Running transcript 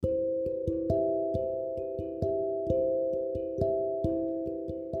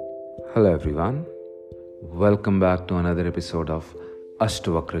Hello everyone, welcome back to another episode of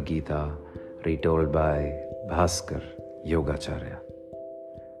Ashtavakra Gita, retold by Bhaskar Yogacharya.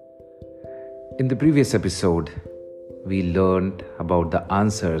 In the previous episode, we learned about the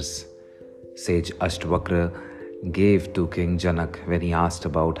answers sage Ashtavakra gave to King Janak when he asked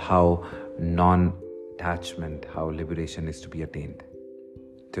about how non-attachment, how liberation is to be attained.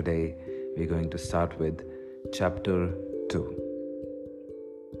 Today, we're going to start with chapter 2.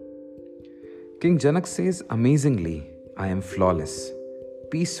 King Janak says, amazingly, I am flawless,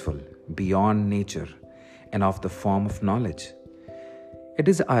 peaceful, beyond nature, and of the form of knowledge. It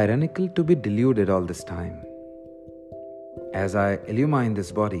is ironical to be deluded all this time. As I illumine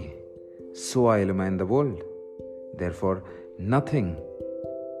this body, so I illumine the world. Therefore, nothing,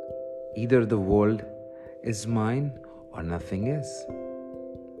 either the world is mine or nothing is.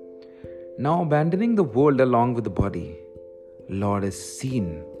 Now, abandoning the world along with the body, Lord is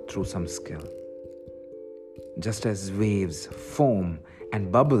seen through some skill. Just as waves, foam,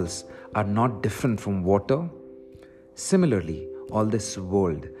 and bubbles are not different from water, similarly, all this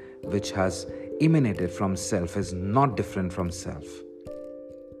world which has emanated from self is not different from self.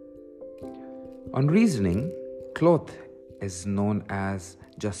 On reasoning, cloth is known as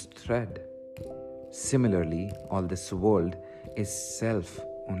just thread. Similarly, all this world is self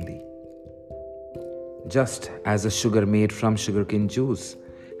only. Just as a sugar made from sugarcane juice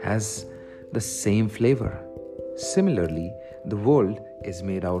has the same flavor, similarly, the world is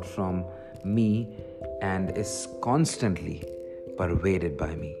made out from me and is constantly pervaded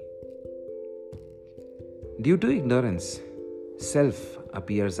by me. Due to ignorance, self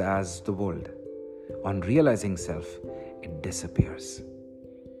appears as the world. On realizing self, it disappears.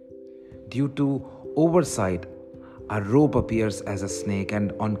 Due to oversight, a rope appears as a snake,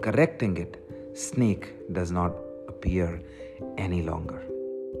 and on correcting it, snake does not appear any longer.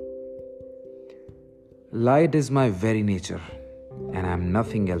 Light is my very nature, and I am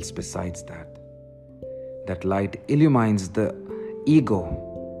nothing else besides that. That light illumines the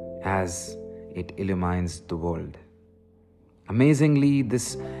ego as it illumines the world. Amazingly,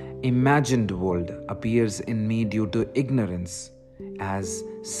 this imagined world appears in me due to ignorance as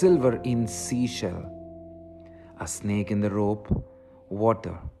silver in seashell, a snake in the rope,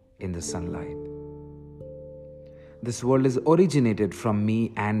 water in the sunlight. This world is originated from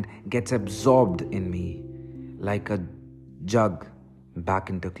me and gets absorbed in me like a jug back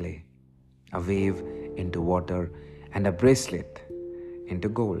into clay, a wave into water, and a bracelet into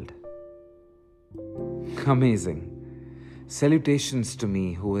gold. Amazing. Salutations to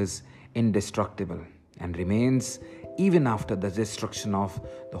me who is indestructible and remains even after the destruction of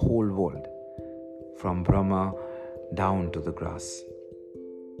the whole world, from Brahma down to the grass.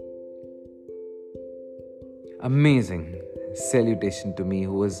 Amazing salutation to me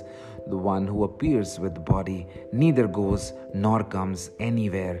who is the one who appears with the body, neither goes nor comes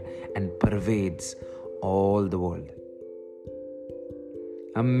anywhere, and pervades all the world.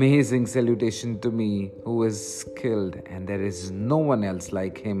 Amazing salutation to me who is skilled, and there is no one else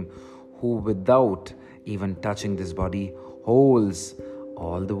like him, who without even touching this body holds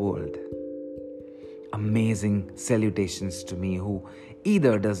all the world. Amazing salutations to me who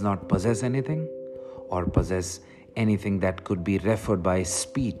either does not possess anything or possess anything that could be referred by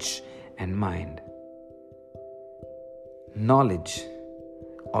speech and mind. Knowledge,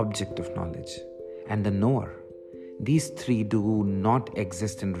 object of knowledge, and the knower, these three do not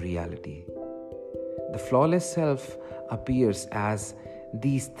exist in reality. The flawless self appears as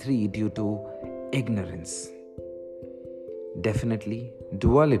these three due to ignorance. Definitely,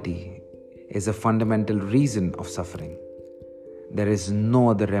 duality is a fundamental reason of suffering. There is no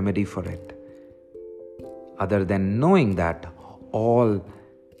other remedy for it, other than knowing that all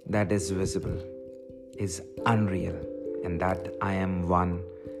that is visible is unreal, and that I am one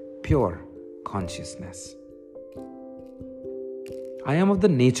pure consciousness. I am of the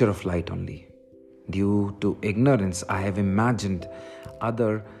nature of light only. Due to ignorance, I have imagined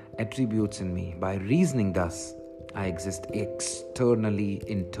other attributes in me. By reasoning thus, I exist externally,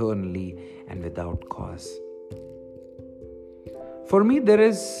 internally, and without cause. For me, there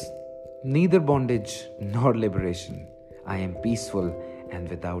is neither bondage nor liberation. I am peaceful and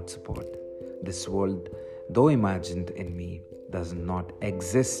without support. This world, though imagined in me, does not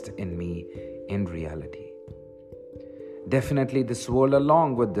exist in me in reality. Definitely, this world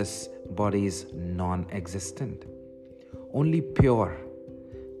along with this body is non-existent. Only pure,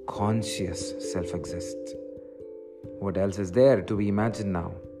 conscious self exists. What else is there to be imagined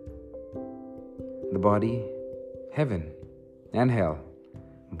now? The body, heaven and hell,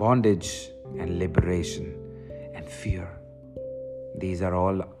 bondage and liberation and fear. These are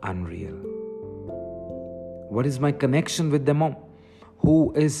all unreal. What is my connection with them all?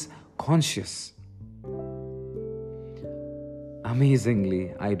 Who is conscious?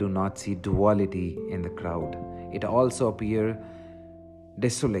 Amazingly, I do not see duality in the crowd. It also appears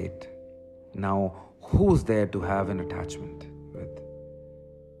desolate. Now, who's there to have an attachment with?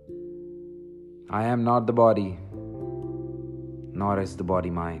 I am not the body, nor is the body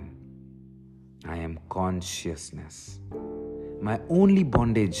mine. I am consciousness. My only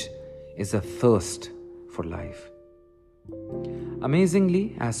bondage is a thirst for life.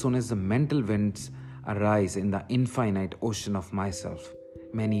 Amazingly, as soon as the mental winds arise in the infinite ocean of myself,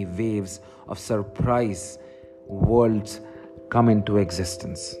 many waves of surprise worlds come into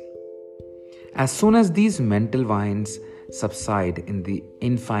existence. As soon as these mental winds subside in the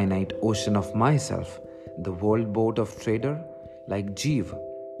infinite ocean of myself, the world boat of trader, like Jeev,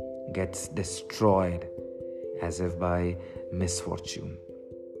 gets destroyed as if by misfortune.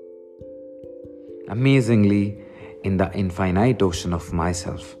 Amazingly, in the infinite ocean of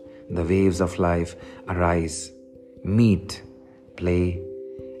myself, the waves of life arise, meet, play,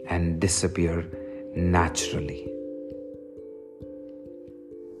 and disappear naturally.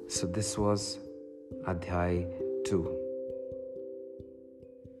 So this was Adhyay 2.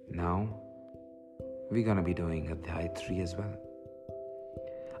 Now, we're going to be doing Adhyay 3 as well.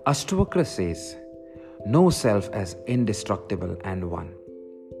 Ashtavakra says, know self as indestructible and one.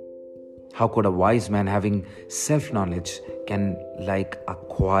 How could a wise man having self-knowledge can like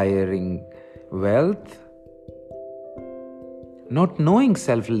acquiring wealth? Not knowing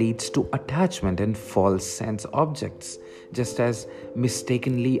self leads to attachment and false sense objects, just as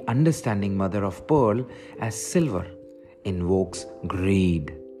mistakenly understanding mother of pearl as silver invokes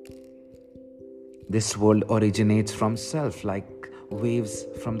greed. This world originates from self like waves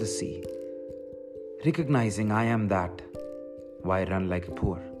from the sea. Recognizing I am that, why run like a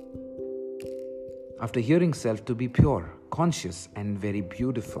poor? After hearing self to be pure, conscious, and very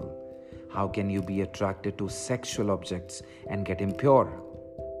beautiful, how can you be attracted to sexual objects and get impure?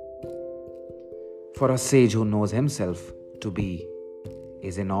 For a sage who knows himself to be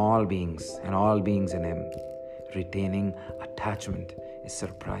is in all beings and all beings in him, retaining attachment is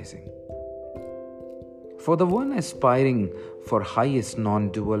surprising. For the one aspiring for highest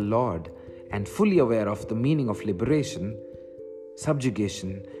non-dual Lord and fully aware of the meaning of liberation,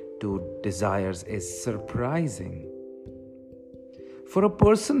 subjugation to desires is surprising. For a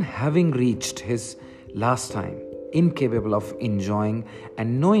person having reached his last time, incapable of enjoying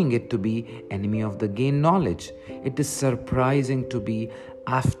and knowing it to be enemy of the gained knowledge, it is surprising to be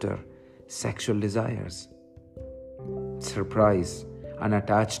after sexual desires. Surprise,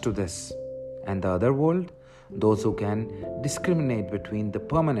 unattached to this and the other world, those who can discriminate between the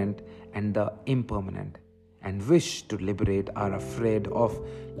permanent and the impermanent and wish to liberate are afraid of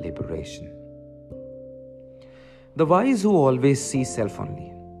liberation. The wise who always see self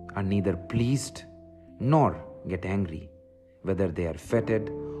only are neither pleased nor get angry, whether they are fettered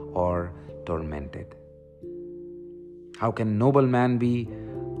or tormented. How can noble man be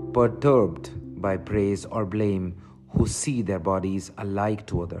perturbed by praise or blame who see their bodies alike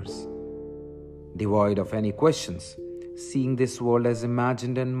to others? Devoid of any questions, seeing this world as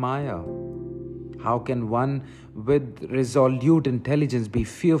imagined and Maya. How can one with resolute intelligence be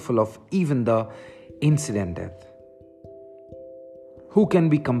fearful of even the incident death? Who can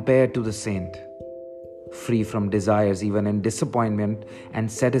be compared to the saint, free from desires even in disappointment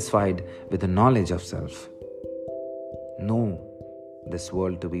and satisfied with the knowledge of self? Know this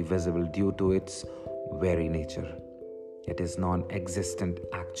world to be visible due to its very nature. It is non-existent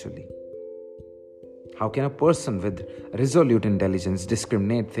actually. How can a person with resolute intelligence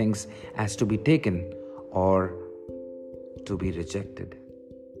discriminate things as to be taken or to be rejected?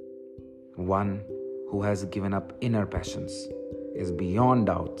 One who has given up inner passions, is beyond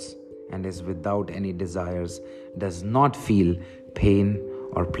doubts, and is without any desires, does not feel pain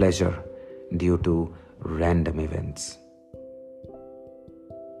or pleasure due to random events.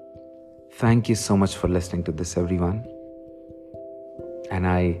 Thank you so much for listening to this, everyone. And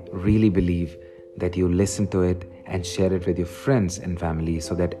I really believe that you listen to it and share it with your friends and family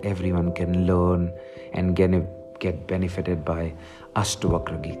so that everyone can learn and get benefited by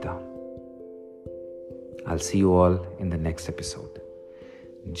Ashtavakra Gita. I'll see you all in the next episode.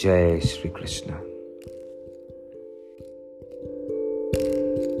 Jai Shri Krishna.